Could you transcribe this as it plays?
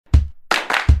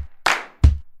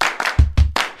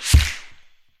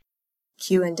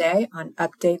Q&A on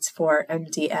updates for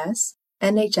MDS,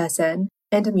 NHSN,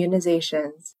 and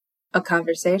immunizations. A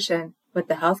conversation with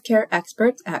the healthcare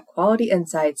experts at Quality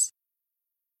Insights.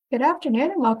 Good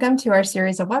afternoon and welcome to our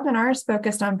series of webinars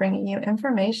focused on bringing you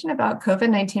information about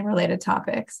COVID-19 related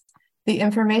topics. The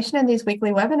information in these weekly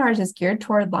webinars is geared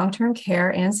toward long-term care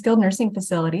and skilled nursing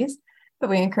facilities, but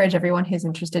we encourage everyone who's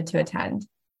interested to attend.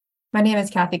 My name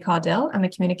is Kathy Caudill. I'm a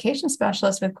communications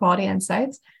specialist with Quality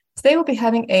Insights. Today we'll be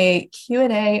having a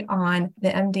Q&A on the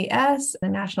MDS, the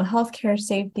National Healthcare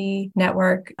Safety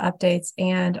Network updates,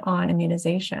 and on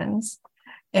immunizations.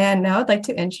 And now I'd like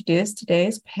to introduce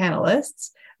today's panelists.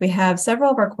 We have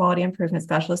several of our quality improvement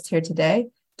specialists here today,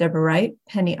 Deborah Wright,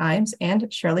 Penny Imes,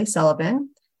 and Shirley Sullivan.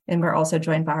 And we're also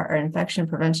joined by our infection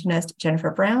preventionist,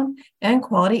 Jennifer Brown, and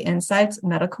Quality Insights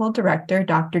Medical Director,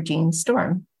 Dr. Jean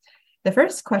Storm. The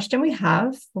first question we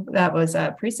have that was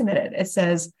pre-submitted, it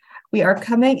says, we are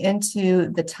coming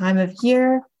into the time of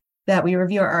year that we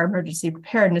review our emergency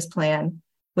preparedness plan.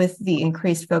 With the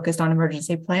increased focus on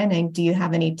emergency planning, do you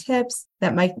have any tips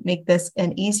that might make this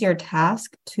an easier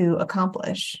task to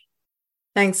accomplish?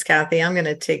 Thanks, Kathy. I'm going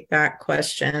to take that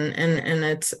question, and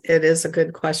it is a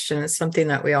good question. It's something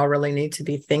that we all really need to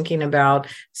be thinking about,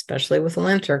 especially with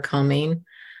winter coming.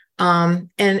 And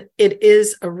it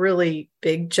is a really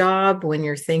big job when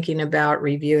you're thinking about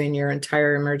reviewing your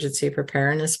entire emergency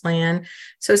preparedness plan.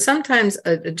 So sometimes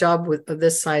a job of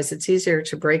this size, it's easier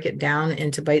to break it down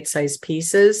into bite-sized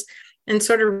pieces and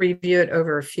sort of review it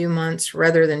over a few months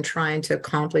rather than trying to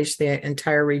accomplish the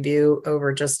entire review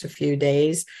over just a few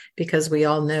days, because we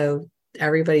all know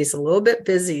everybody's a little bit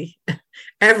busy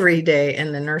every day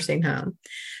in the nursing home.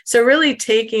 So really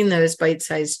taking those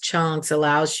bite-sized chunks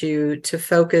allows you to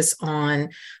focus on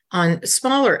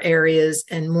smaller areas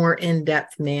and more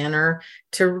in-depth manner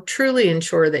to truly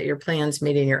ensure that your plan's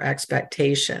meeting your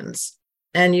expectations.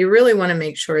 And you really want to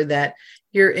make sure that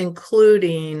you're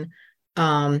including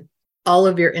all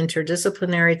of your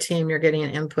interdisciplinary team, you're getting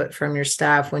input from your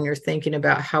staff when you're thinking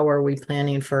about how are we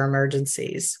planning for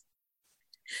emergencies.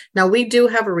 Now, we do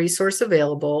have a resource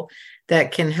available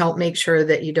that can help make sure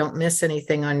that you don't miss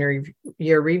anything on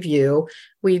your review.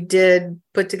 We did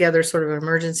put together sort of an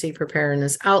emergency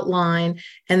preparedness outline,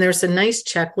 and there's a nice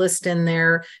checklist in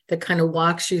there that kind of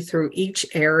walks you through each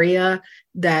area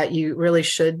that you really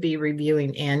should be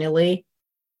reviewing annually.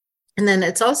 And then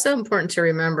it's also important to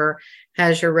remember,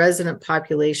 as your resident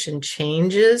population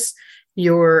changes,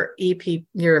 your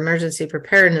emergency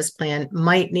preparedness plan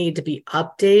might need to be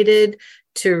updated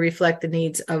to reflect the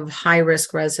needs of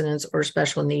high-risk residents or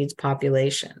special needs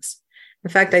populations. In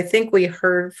fact, I think we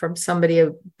heard from somebody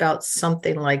about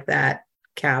something like that,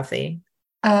 Kathy.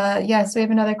 Yes, we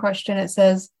have another question. It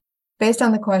says, based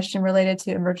on the question related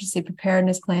to emergency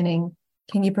preparedness planning,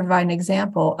 can you provide an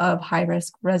example of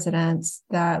high-risk residents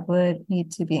that would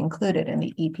need to be included in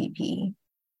the EPP?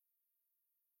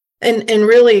 And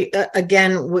really,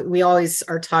 again, we always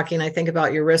are talking, I think,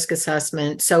 about your risk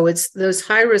assessment. So it's those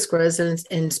high-risk residents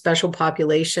in special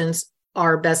populations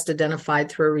are best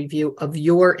identified through a review of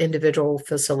your individual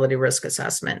facility risk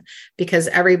assessment, because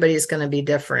everybody's going to be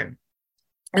different.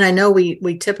 And I know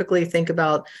we typically think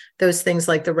about those things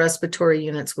like the respiratory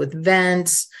units with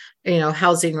vents,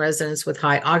 housing residents with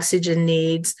high oxygen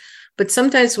needs, but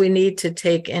sometimes we need to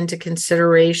take into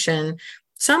consideration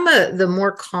some of the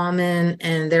more common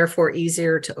and therefore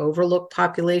easier to overlook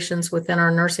populations within our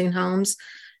nursing homes.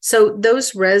 So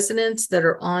those residents that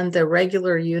are on the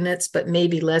regular units, but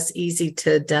maybe less easy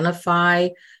to identify,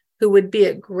 who would be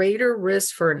at greater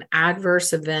risk for an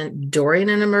adverse event during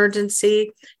an emergency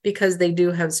because they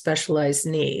do have specialized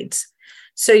needs.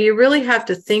 So you really have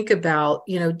to think about,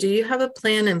 do you have a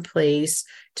plan in place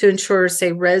to ensure,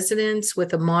 say, residents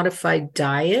with a modified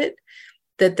diet,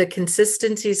 that the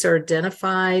consistencies are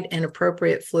identified and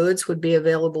appropriate fluids would be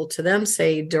available to them,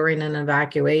 say, during an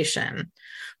evacuation?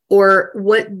 Or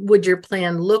what would your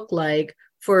plan look like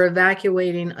for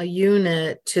evacuating a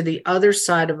unit to the other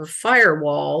side of a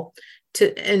firewall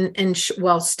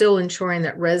while still ensuring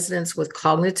that residents with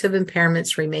cognitive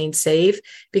impairments remain safe?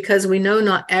 Because we know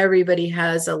not everybody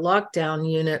has a lockdown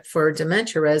unit for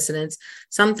dementia residents.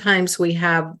 Sometimes we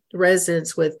have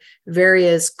residents with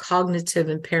various cognitive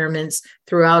impairments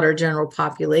throughout our general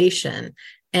population.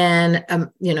 And,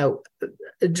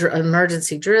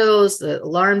 emergency drills, the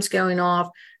alarms going off,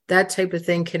 that type of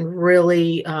thing can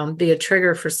really be a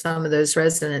trigger for some of those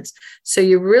residents. So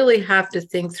you really have to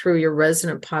think through your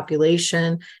resident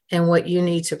population and what you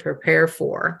need to prepare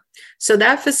for. So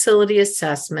that facility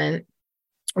assessment,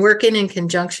 working in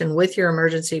conjunction with your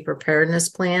emergency preparedness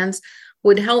plans,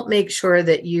 would help make sure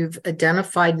that you've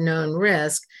identified known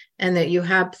risk and that you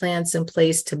have plans in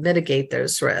place to mitigate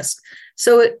those risks.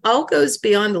 So it all goes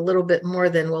beyond a little bit more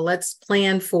than, well, let's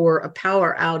plan for a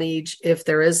power outage if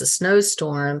there is a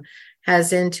snowstorm,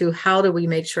 as into how do we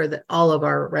make sure that all of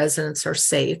our residents are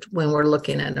safe when we're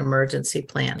looking at emergency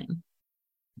planning.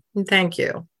 And thank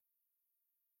you. All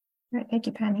right, thank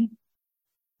you, Penny.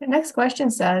 The next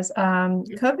question says,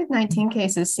 COVID-19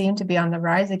 cases seem to be on the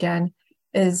rise again.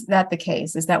 Is that the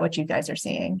case? Is that what you guys are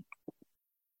seeing?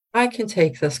 I can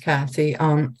take this, Kathy.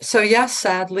 So yes,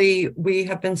 sadly, we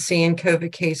have been seeing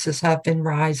COVID cases have been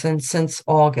rising since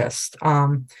August.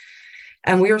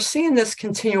 And we are seeing this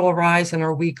continual rise in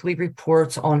our weekly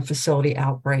reports on facility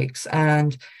outbreaks.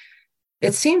 And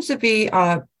it seems to be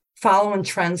following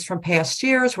trends from past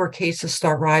years where cases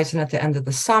start rising at the end of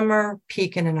the summer,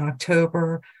 peaking in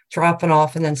October, dropping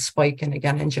off, and then spiking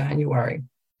again in January.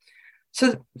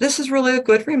 So this is really a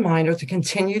good reminder to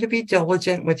continue to be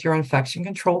diligent with your infection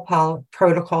control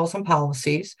protocols and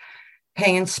policies,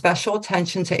 paying special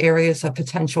attention to areas of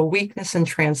potential weakness and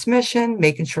transmission,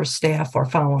 making sure staff are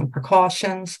following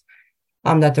precautions,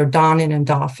 that they're donning and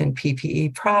doffing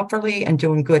PPE properly, and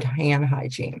doing good hand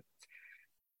hygiene.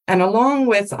 And along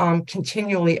with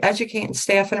continually educating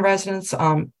staff and residents,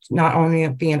 not only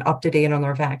being up to date on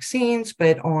their vaccines,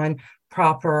 but on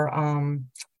proper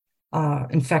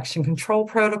infection control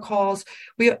protocols,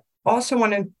 we also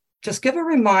want to just give a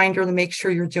reminder to make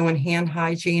sure you're doing hand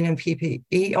hygiene and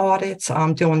PPE audits,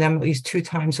 doing them at least 2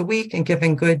 times a week, and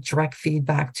giving good direct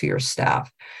feedback to your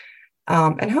staff.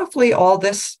 And hopefully all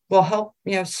this will help,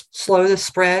 slow the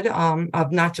spread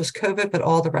of not just COVID, but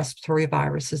all the respiratory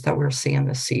viruses that we're seeing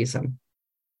this season.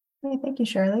 Okay, thank you,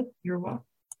 Shirley. You're welcome.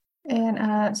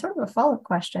 And sort of a follow-up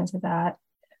question to that.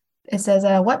 It says,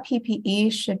 what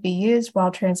PPE should be used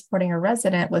while transporting a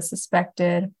resident with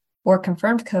suspected or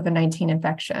confirmed COVID-19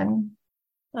 infection?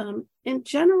 In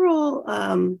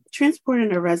general,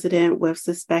 transporting a resident with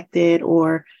suspected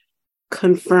or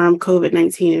confirmed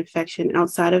COVID-19 infection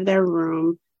outside of their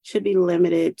room should be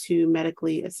limited to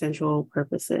medically essential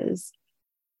purposes.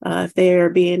 If they are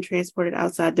being transported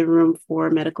outside the room for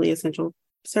medically essential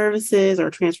services or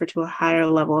transferred to a higher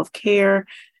level of care,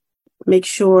 make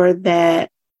sure that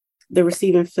the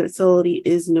receiving facility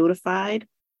is notified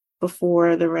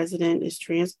before the resident is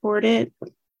transported.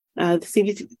 The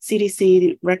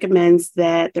CDC recommends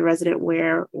that the resident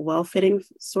wear well-fitting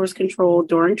source control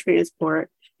during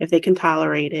transport if they can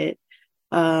tolerate it,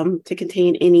 to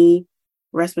contain any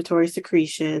respiratory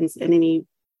secretions, and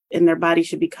their body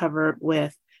should be covered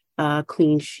with a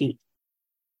clean sheet.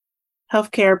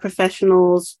 Healthcare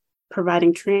professionals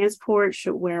providing transport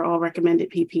should wear all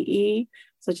recommended PPE,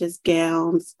 such as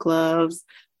gowns, gloves,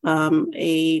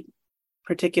 a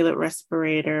particulate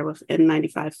respirator with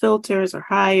N95 filters or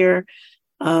higher,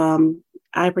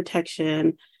 eye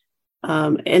protection.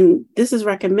 And this is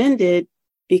recommended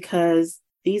because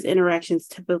these interactions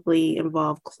typically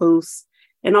involve close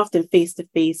and often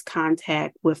face-to-face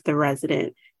contact with the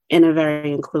resident in a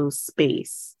very enclosed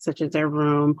space, such as their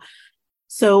room.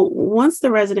 So once the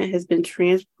resident has been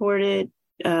transported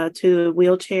to a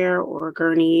wheelchair or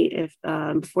gurney, if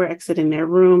before exiting their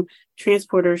room,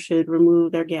 transporters should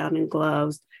remove their gown and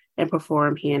gloves and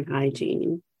perform hand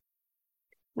hygiene.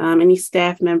 Any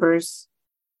staff members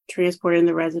transporting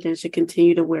the resident should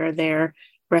continue to wear their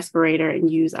respirator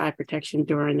and use eye protection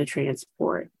during the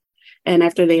transport. And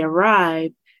after they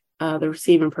arrive, the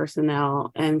receiving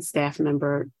personnel and staff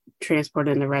member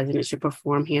transporting the resident should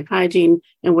perform hand hygiene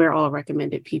and wear all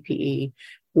recommended PPE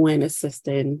when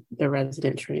assisting the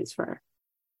resident transfer.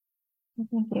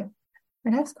 Thank you.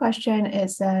 Our next question, it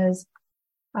says,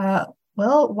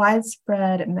 will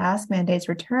widespread mask mandates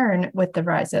return with the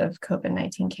rise of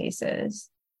COVID-19 cases?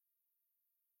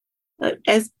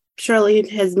 As Shirley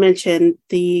has mentioned,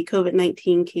 the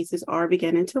COVID-19 cases are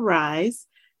beginning to rise.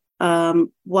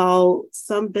 While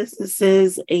some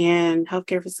businesses and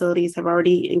healthcare facilities have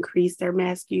already increased their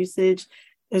mask usage,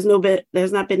 there's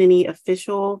not been any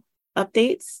official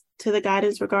updates to the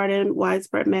guidance regarding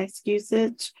widespread mask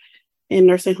usage in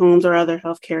nursing homes or other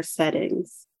healthcare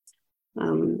settings.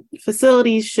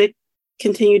 Facilities should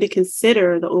continue to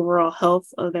consider the overall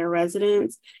health of their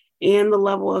residents and the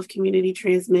level of community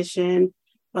transmission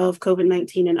of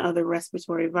COVID-19 and other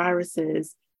respiratory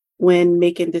viruses when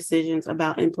making decisions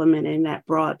about implementing that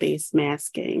broad-based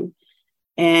masking.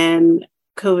 And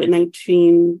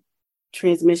COVID-19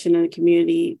 transmission in the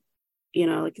community,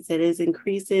 like I said, is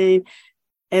increasing.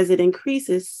 As it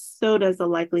increases, so does the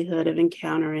likelihood of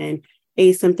encountering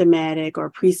asymptomatic or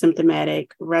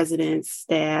pre-symptomatic residents,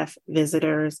 staff,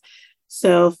 visitors.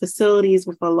 So facilities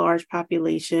with a large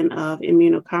population of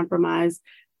immunocompromised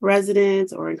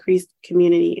residents or increased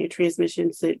community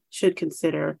transmissions, should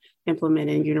consider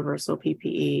implementing universal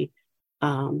PPE.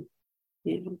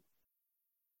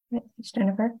 Thanks,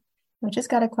 Jennifer. We just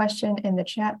got a question in the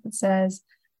chat that says,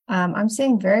 I'm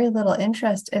seeing very little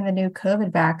interest in the new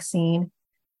COVID vaccine,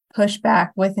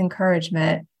 pushback with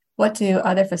encouragement. What do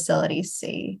other facilities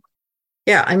see?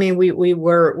 Yeah, I mean, we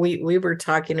were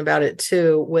talking about it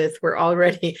too. We're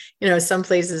already, some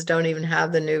places don't even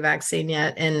have the new vaccine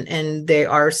yet, and they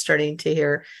are starting to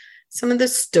hear some of the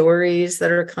stories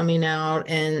that are coming out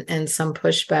and some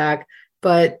pushback.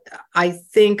 But I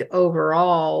think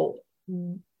overall,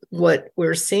 what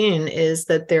we're seeing is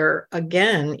that there,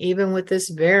 again, even with this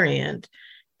variant,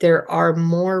 there are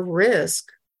more risk,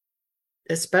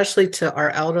 especially to our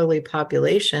elderly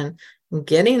population,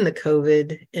 getting the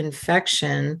COVID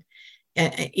infection.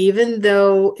 And even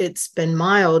though it's been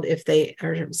mild, if they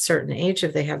are a certain age,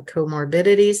 if they have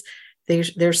comorbidities,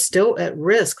 they're still at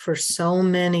risk for so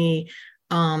many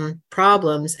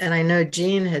problems. And I know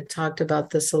Jean had talked about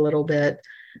this a little bit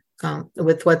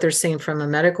with what they're seeing from a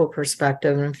medical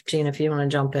perspective. And Jean, if you want to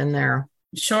jump in there.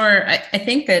 Sure. I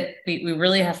think that we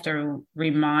really have to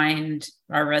remind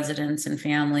our residents and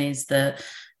families the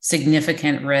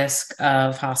significant risk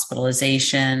of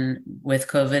hospitalization with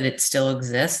COVID. It still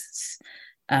exists,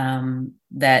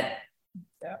 that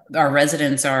our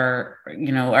residents are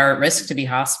at risk to be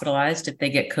hospitalized if they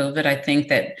get COVID. I think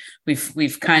that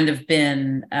we've kind of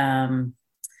been,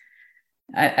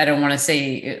 I don't want to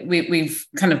say we've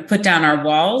kind of put down our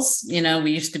walls.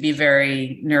 We used to be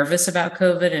very nervous about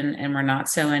COVID and we're not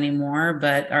so anymore,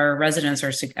 but our residents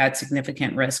are at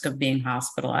significant risk of being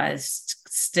hospitalized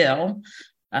still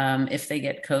if they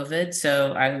get COVID.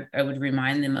 So I would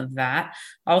remind them of that.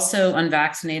 Also,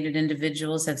 unvaccinated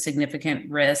individuals have significant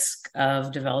risk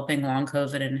of developing long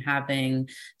COVID and having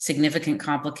significant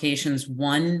complications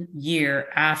 1 year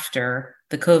after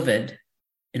the COVID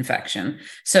infection.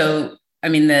 So I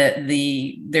mean,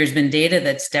 there's been data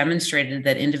that's demonstrated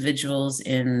that individuals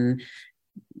in,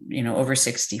 over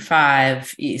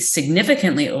 65,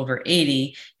 significantly over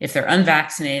 80, if they're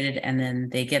unvaccinated and then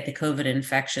they get the COVID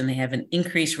infection, they have an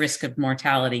increased risk of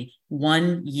mortality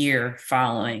 1 year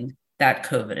following that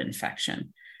COVID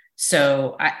infection.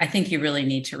 So I think you really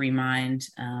need to remind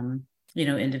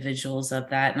individuals of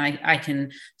that. And I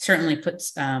can certainly put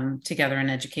together an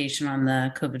education on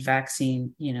the COVID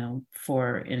vaccine, in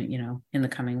the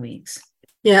coming weeks.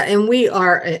 Yeah. And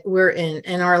we're in,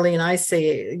 and Arlene, I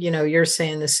say, you're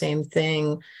saying the same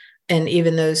thing. And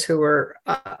even those who were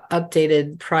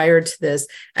updated prior to this,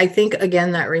 I think,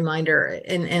 again, that reminder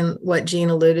and what Jean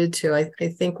alluded to, I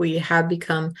think we have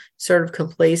become sort of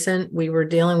complacent. We were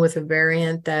dealing with a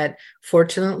variant that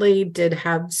fortunately did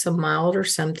have some milder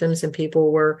symptoms and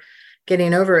people were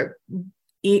getting over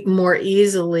it more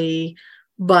easily.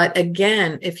 But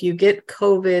again, if you get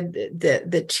COVID,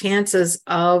 the chances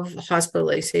of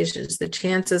hospitalizations, the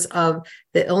chances of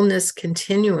the illness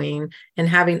continuing and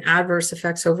having adverse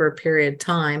effects over a period of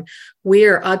time, we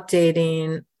are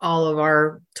updating all of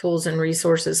our tools and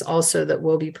resources also that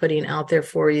we'll be putting out there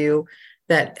for you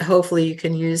that hopefully you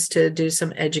can use to do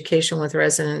some education with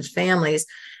residents' families.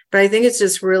 But I think it's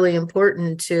just really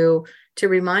important to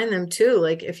remind them too,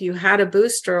 like if you had a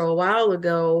booster a while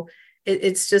ago,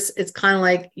 it's kind of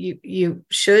like you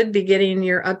should be getting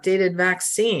your updated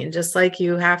vaccine, just like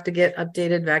you have to get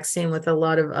updated vaccine with a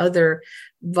lot of other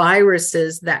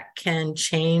viruses that can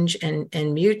change and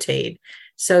mutate.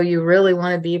 So you really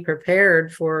want to be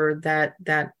prepared for that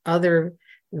other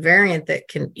variant that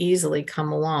can easily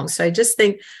come along. So I just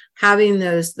think having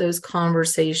those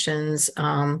conversations,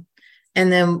 and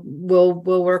then we'll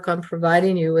work on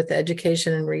providing you with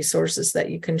education and resources that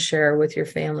you can share with your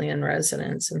family and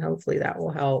residents, and hopefully that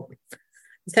will help.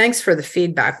 Thanks for the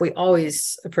feedback. We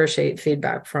always appreciate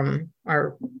feedback from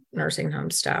our nursing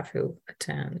home staff who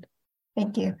attend.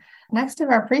 Thank you. Next of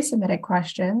our pre-submitted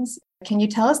questions, can you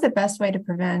tell us the best way to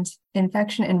prevent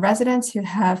infection in residents who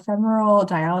have femoral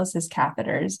dialysis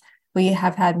catheters? We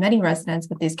have had many residents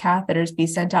with these catheters be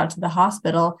sent out to the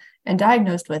hospital and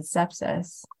diagnosed with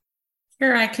sepsis.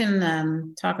 Sure, I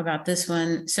can talk about this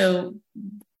one. So,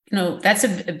 that's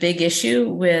a big issue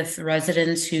with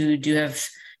residents who do have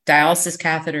dialysis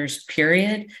catheters,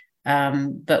 period.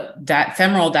 But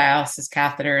femoral dialysis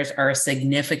catheters are a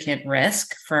significant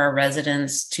risk for our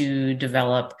residents to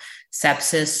develop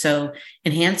sepsis. So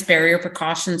enhanced barrier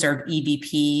precautions, or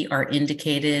EBP, are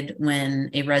indicated when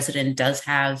a resident does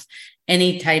have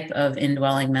any type of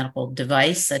indwelling medical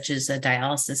device, such as a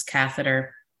dialysis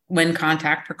catheter, when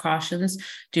contact precautions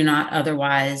do not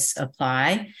otherwise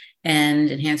apply. And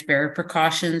enhanced barrier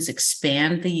precautions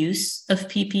expand the use of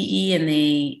PPE, and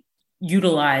they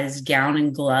utilize gown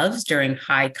and gloves during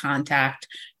high contact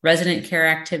resident care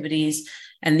activities.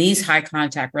 And these high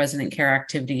contact resident care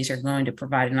activities are going to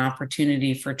provide an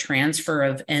opportunity for transfer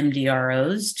of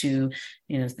MDROs to,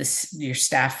 your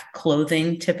staff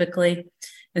clothing typically.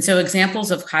 And so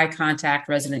examples of high contact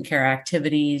resident care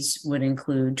activities would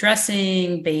include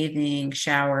dressing, bathing,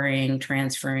 showering,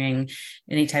 transferring,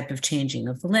 any type of changing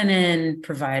of linen,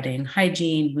 providing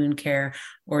hygiene, wound care,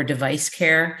 or device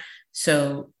care.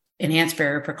 So enhanced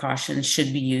barrier precautions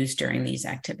should be used during these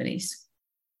activities.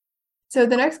 So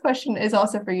the next question is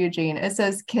also for Eugene. It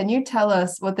says, can you tell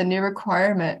us what the new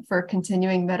requirement for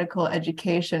continuing medical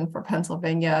education for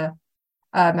Pennsylvania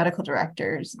medical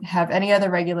directors? Have any other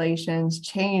regulations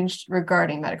changed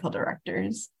regarding medical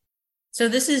directors? So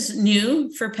this is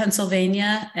new for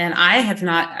Pennsylvania, and I have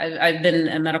not, I've been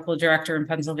a medical director in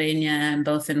Pennsylvania and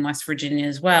both in West Virginia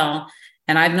as well,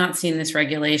 and I've not seen this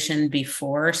regulation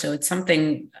before. So it's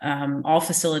something all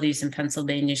facilities in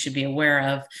Pennsylvania should be aware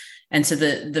of. And so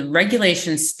the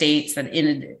regulation states that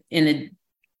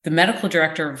the medical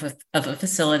director of a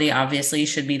facility obviously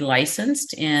should be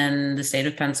licensed in the state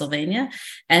of Pennsylvania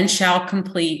and shall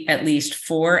complete at least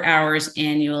 4 hours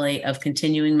annually of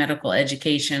continuing medical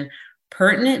education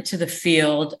pertinent to the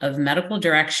field of medical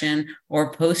direction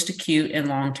or post-acute and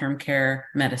long-term care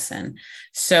medicine.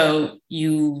 So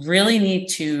you really need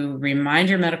to remind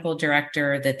your medical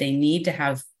director that they need to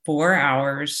have 4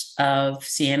 hours of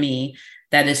CME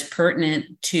that is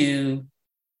pertinent to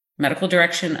medical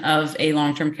direction of a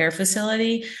long-term care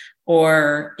facility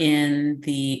or in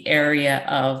the area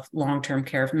of long-term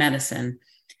care of medicine.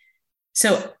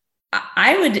 So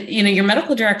I would, your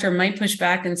medical director might push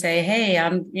back and say, hey,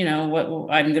 I'm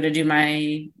going to do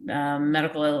my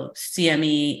medical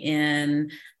CME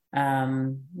in,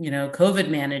 COVID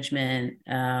management,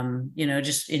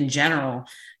 just in general.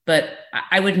 But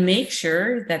I would make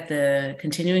sure that the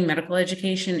continuing medical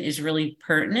education is really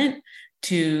pertinent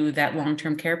to that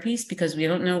long-term care piece, because we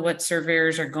don't know what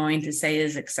surveyors are going to say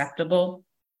is acceptable.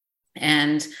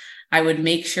 And I would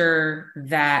make sure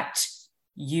that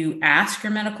you ask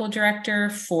your medical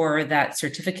director for that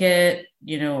certificate,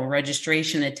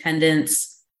 registration,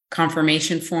 attendance,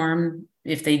 confirmation form.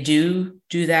 If they do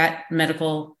that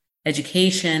medical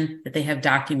education, that they have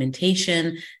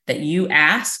documentation that you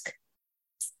ask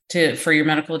for your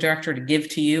medical director to give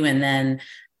to you, and then,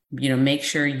 make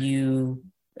sure you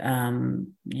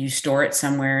store it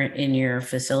somewhere in your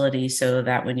facility so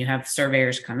that when you have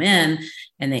surveyors come in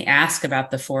and they ask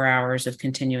about the 4 hours of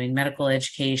continuing medical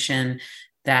education,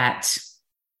 that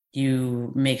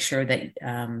you make sure that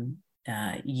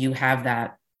you have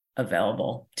that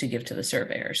available to give to the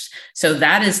surveyors. So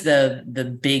that is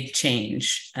the big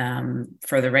change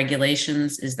for the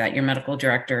regulations, is that your medical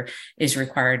director is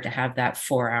required to have that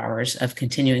 4 hours of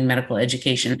continuing medical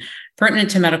education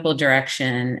pertinent to medical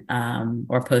direction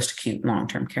or post-acute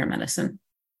long-term care medicine.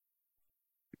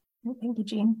 Thank you,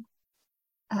 Jean.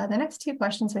 The next two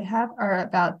questions we have are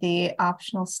about the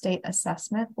optional state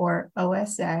assessment, or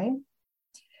OSA.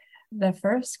 The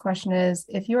first question is,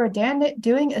 if you are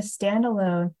doing a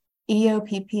standalone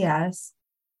EOPPS,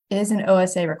 is an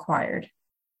OSA required?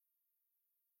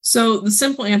 So the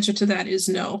simple answer to that is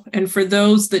no. And for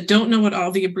those that don't know what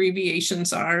all the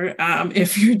abbreviations are,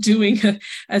 if you're doing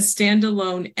a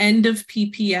standalone end of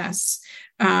PPS,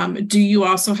 do you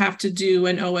also have to do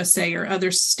an OSA or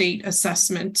other state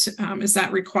assessment? Is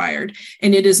that required?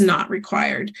 And it is not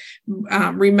required.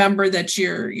 Remember that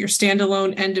your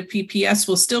standalone end of PPS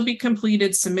will still be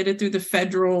completed, submitted through the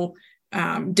federal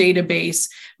database,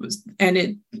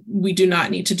 and we do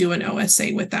not need to do an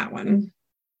OSA with that one.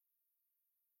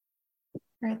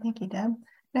 Great, thank you, Deb.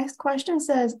 Next question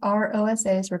says, are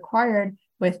OSAs required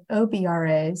with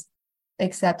OBRAs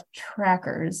except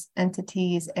trackers,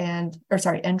 entries and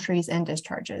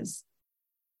discharges?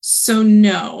 So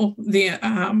no, the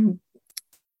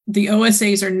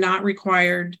OSAs are not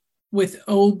required with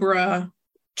OBRA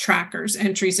trackers,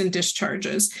 entries and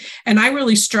discharges. And I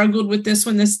really struggled with this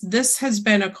one. This has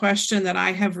been a question that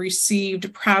I have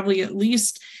received probably at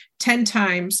least 10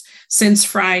 times since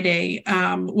Friday,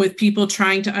 with people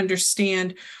trying to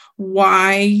understand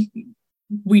why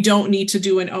we don't need to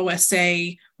do an OSA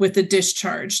with the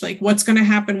discharge. Like, what's going to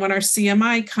happen when our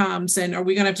CMI comes, and are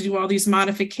we going to have to do all these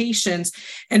modifications?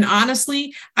 And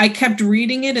honestly, I kept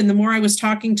reading it, and the more I was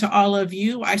talking to all of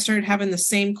you, I started having the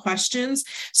same questions.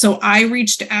 So I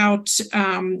reached out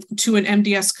to an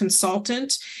MDS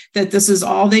consultant that this is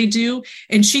all they do,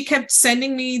 and she kept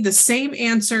sending me the same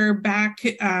answer back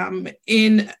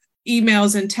in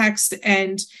emails and text,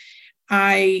 and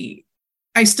I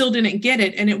still didn't get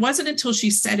it. And it wasn't until she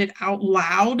said it out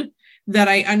loud that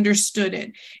I understood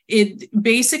it. It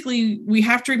basically, we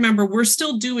have to remember we're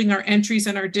still doing our entries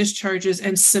and our discharges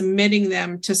and submitting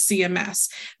them to CMS.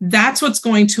 That's what's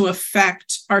going to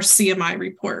affect our CMI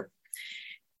report.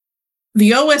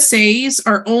 The OSAs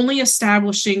are only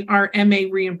establishing our MA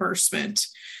reimbursement.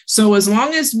 So as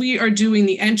long as we are doing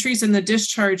the entries and the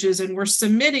discharges and we're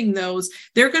submitting those,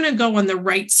 they're going to go on the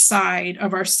right side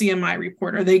of our CMI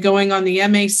report. Are they going on the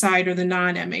MA side or the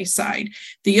non-MA side?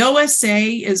 The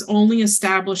OSA is only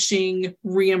establishing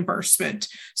reimbursement.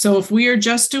 So if we are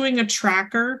just doing a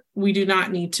tracker, we do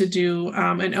not need to do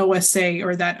an OSA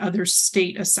or that other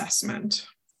state assessment.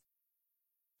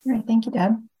 All right, thank you,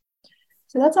 Deb.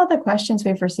 So that's all the questions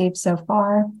we've received so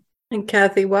far. And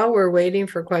Kathy, while we're waiting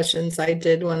for questions, I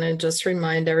did want to just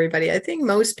remind everybody, I think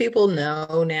most people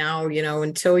know now,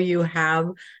 until you have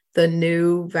the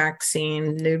new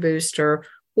vaccine, new booster,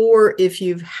 or if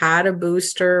you've had a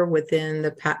booster within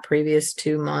the previous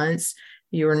 2 months,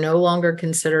 you are no longer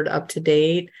considered up to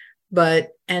date. But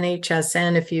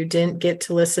NHSN, if you didn't get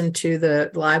to listen to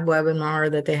the live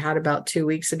webinar that they had about 2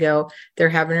 weeks ago, they're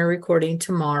having a recording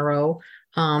tomorrow.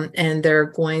 And they're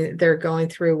going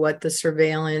through what the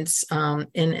surveillance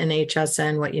in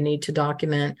NHSN, what you need to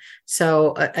document.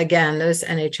 So again, those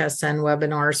NHSN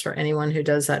webinars for anyone who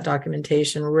does that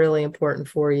documentation, really important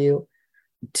for you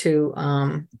to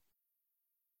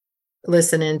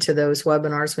listen into those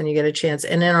webinars when you get a chance.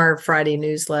 And in our Friday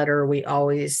newsletter, we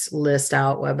always list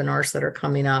out webinars that are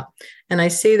coming up. And I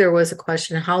see there was a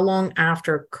question, how long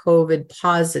after COVID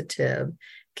positive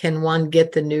can one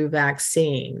get the new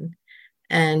vaccine?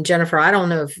 And Jennifer, I don't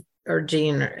know or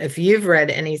Jean, if you've read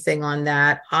anything on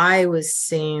that. What I was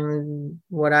seeing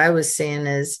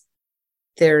is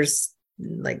there's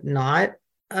not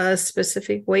a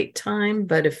specific wait time,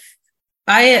 but if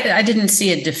I didn't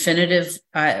see a definitive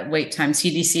wait time.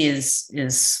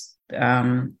 CDC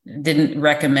didn't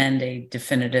recommend a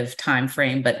definitive time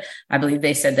frame, but I believe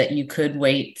they said that you could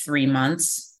wait 3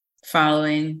 months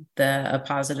following a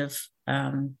positive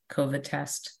COVID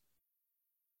test.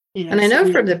 Yeah, and I know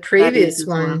from the previous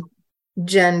one,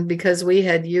 Jen, because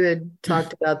you had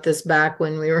talked about this back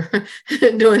when we were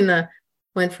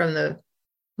went from the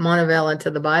monovalent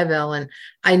to the bivalent.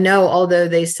 I know, although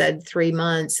they said 3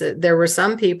 months, there were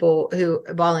some people who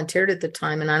volunteered at the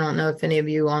time, and I don't know if any of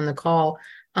you on the call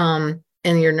in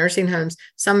your nursing homes,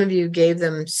 some of you gave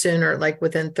them sooner, like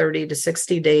within 30 to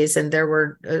 60 days, and there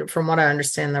were, from what I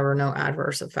understand, there were no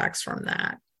adverse effects from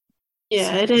that.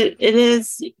 Yeah, it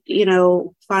is,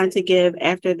 fine to give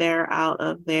after they're out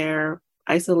of their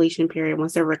isolation period,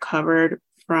 once they're recovered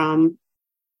from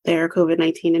their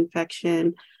COVID-19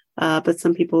 infection. But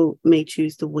some people may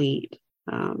choose to wait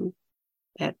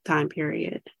that time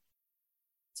period.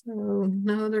 So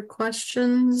no other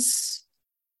questions?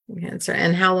 Answer.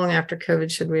 And how long after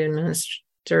COVID should we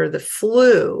administer the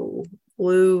flu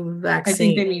vaccine? I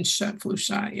think they mean flu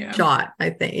shot, yeah. Shot, I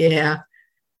think, yeah.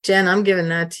 Jen, I'm giving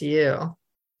that to you.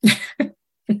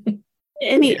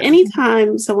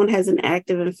 Anytime someone has an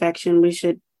active infection, we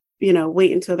should,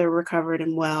 wait until they're recovered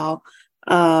and well.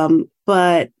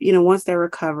 But once they're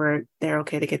recovered, they're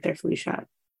okay to get their flu shot.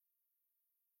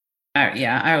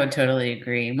 Yeah, I would totally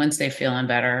agree. Once they're feeling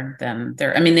better, then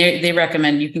they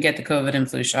recommend you can get the COVID and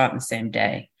flu shot in the same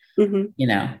day.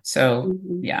 Mm-hmm. So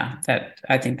yeah,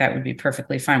 I think that would be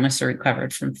perfectly fine once they're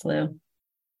recovered from flu.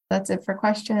 That's it for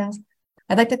questions.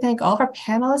 I'd like to thank all of our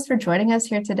panelists for joining us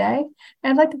here today.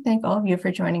 And I'd like to thank all of you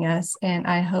for joining us. And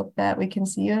I hope that we can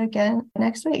see you again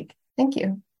next week. Thank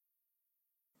you.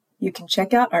 You can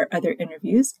check out our other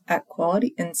interviews at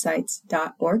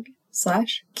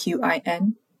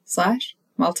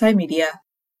qualityinsights.org/QIN/multimedia.